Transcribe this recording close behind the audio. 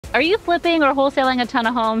Are you flipping or wholesaling a ton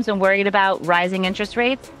of homes and worried about rising interest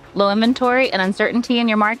rates, low inventory, and uncertainty in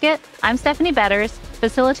your market? I'm Stephanie Betters,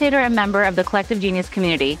 facilitator and member of the Collective Genius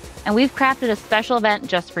community, and we've crafted a special event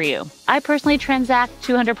just for you. I personally transact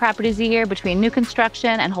 200 properties a year between new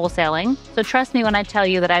construction and wholesaling, so trust me when I tell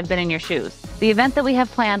you that I've been in your shoes. The event that we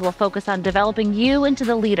have planned will focus on developing you into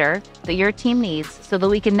the leader that your team needs so that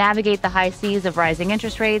we can navigate the high seas of rising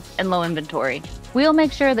interest rates and low inventory. We'll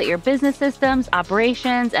make sure that your business systems,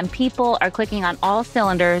 operations, and people are clicking on all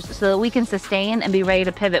cylinders so that we can sustain and be ready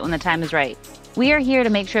to pivot when the time is right. We are here to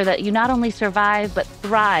make sure that you not only survive, but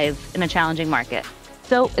thrive in a challenging market.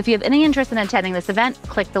 So if you have any interest in attending this event,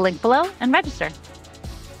 click the link below and register.